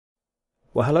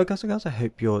Well, hello guys and girls, I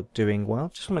hope you're doing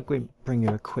well. Just want to bring you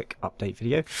a quick update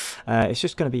video. It's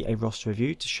just going to be a roster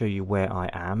review to show you where I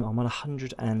am. I'm on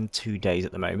 102 days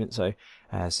at the moment, so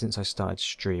since I started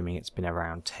streaming it's been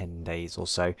around 10 days or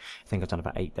so. I think I've done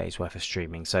about 8 days worth of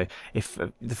streaming. So if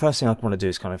the first thing I'd want to do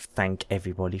is kind of thank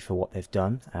everybody for what they've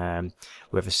done.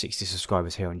 We have 60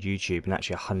 subscribers here on YouTube and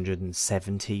actually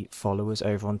 170 followers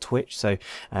over on Twitch. So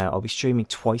I'll be streaming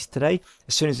twice today.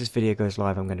 As soon as this video goes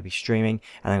live I'm going to be streaming,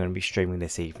 and I'm going to be streaming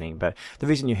this evening. But the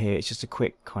reason you're here is just a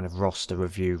quick kind of roster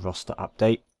review, roster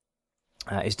update.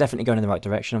 It's definitely going in the right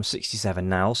direction. I'm 67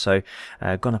 now, so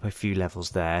gone up a few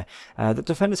levels there. The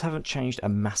defenders haven't changed a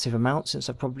massive amount since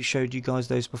I've probably showed you guys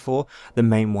those before. The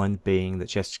main one being that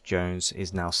Jessica Jones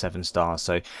is now 7 stars,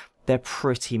 so they're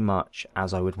pretty much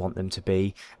as I would want them to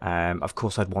be. Of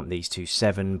course I'd want these two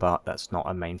 7, but that's not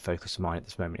a main focus of mine at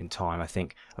this moment in time. I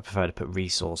think I prefer to put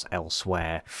resource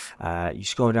elsewhere. You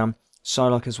scroll down,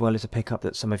 Psylocke as well is a pickup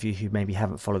that some of you who maybe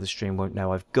haven't followed the stream won't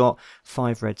know I've got.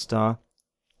 5 red star.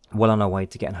 Well on our way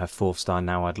to getting her 4th star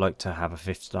now. I'd like to have a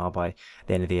 5th star by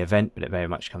the end of the event, but it very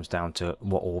much comes down to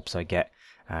what orbs I get.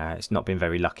 It's not been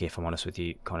very lucky, if I'm honest with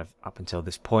you, kind of up until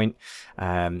this point.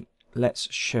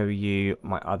 Let's show you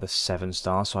my other 7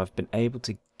 stars. So I've been able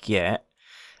to get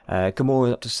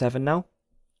Gamora up to 7 now,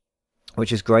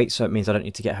 which is great. So it means I don't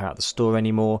need to get her out of the store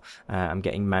anymore. I'm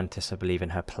getting Mantis, I believe,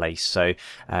 in her place. So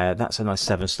that's a nice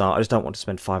 7 star. I just don't want to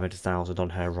spend 500,000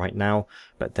 on her right now,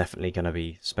 but definitely going to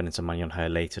be spending some money on her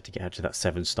later to get her to that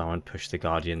 7 star and push the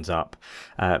Guardians up.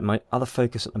 My other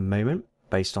focus at the moment,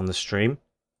 based on the stream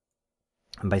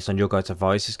and based on your guys'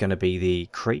 advice, is going to be the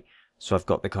Kree. So I've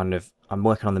got the kind of, I'm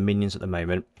working on the minions at the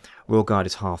moment. Royal Guard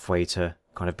is halfway to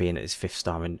kind of being at his 5th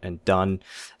star and done.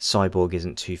 Cyborg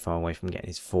isn't too far away from getting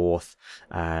his 4th,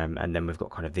 and then we've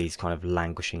got kind of these kind of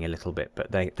languishing a little bit,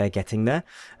 but they're getting there.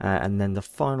 And then the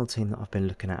final team that I've been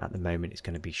looking at the moment is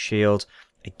going to be Shield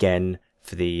again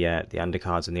for the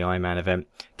undercards and the Iron Man event.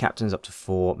 Captain's up to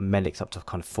 4, Medic's up to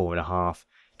kind of 4.5,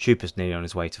 Trooper's nearly on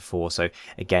his way to 4. So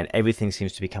again, everything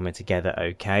seems to be coming together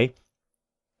okay.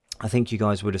 I think you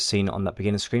guys would have seen it on that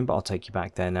beginner screen, but I'll take you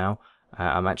back there now.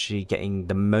 I'm actually getting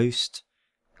the most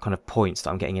kind of points that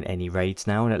I'm getting in any raids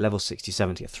now, and at level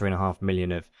 67 to get 3.5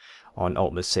 million of on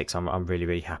Ultimate 6, I'm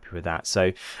really happy with that.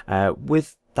 So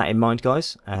with that in mind,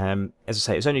 guys, as I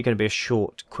say, it's only going to be a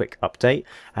short quick update.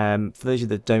 For those of you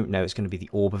that don't know, it's going to be the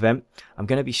orb event. I'm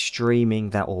going to be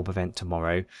streaming that orb event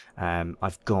tomorrow.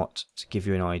 I've got, to give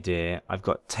you an idea, I've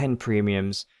got 10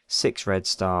 premiums, 6 red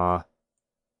star.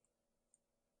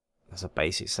 That's a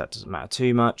basic, so that doesn't matter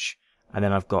too much. And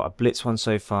then I've got a blitz one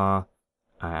so far,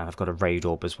 and I've got a raid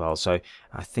orb as well. So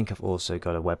I think I've also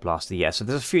got a web blaster. Yeah, so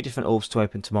there's a few different orbs to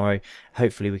open tomorrow.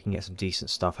 Hopefully we can get some decent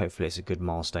stuff. Hopefully it's a good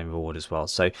milestone reward as well.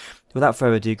 So without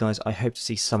further ado, guys, I hope to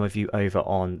see some of you over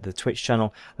on the Twitch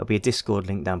channel. There'll be a Discord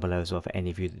link down below as well for any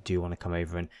of you that do want to come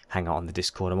over and hang out on the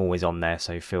Discord. I'm always on there,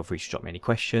 so feel free to drop me any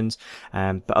questions.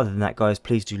 But other than that, guys,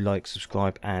 please do like,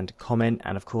 subscribe and comment,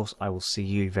 and of course I will see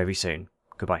you very soon.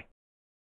 Goodbye.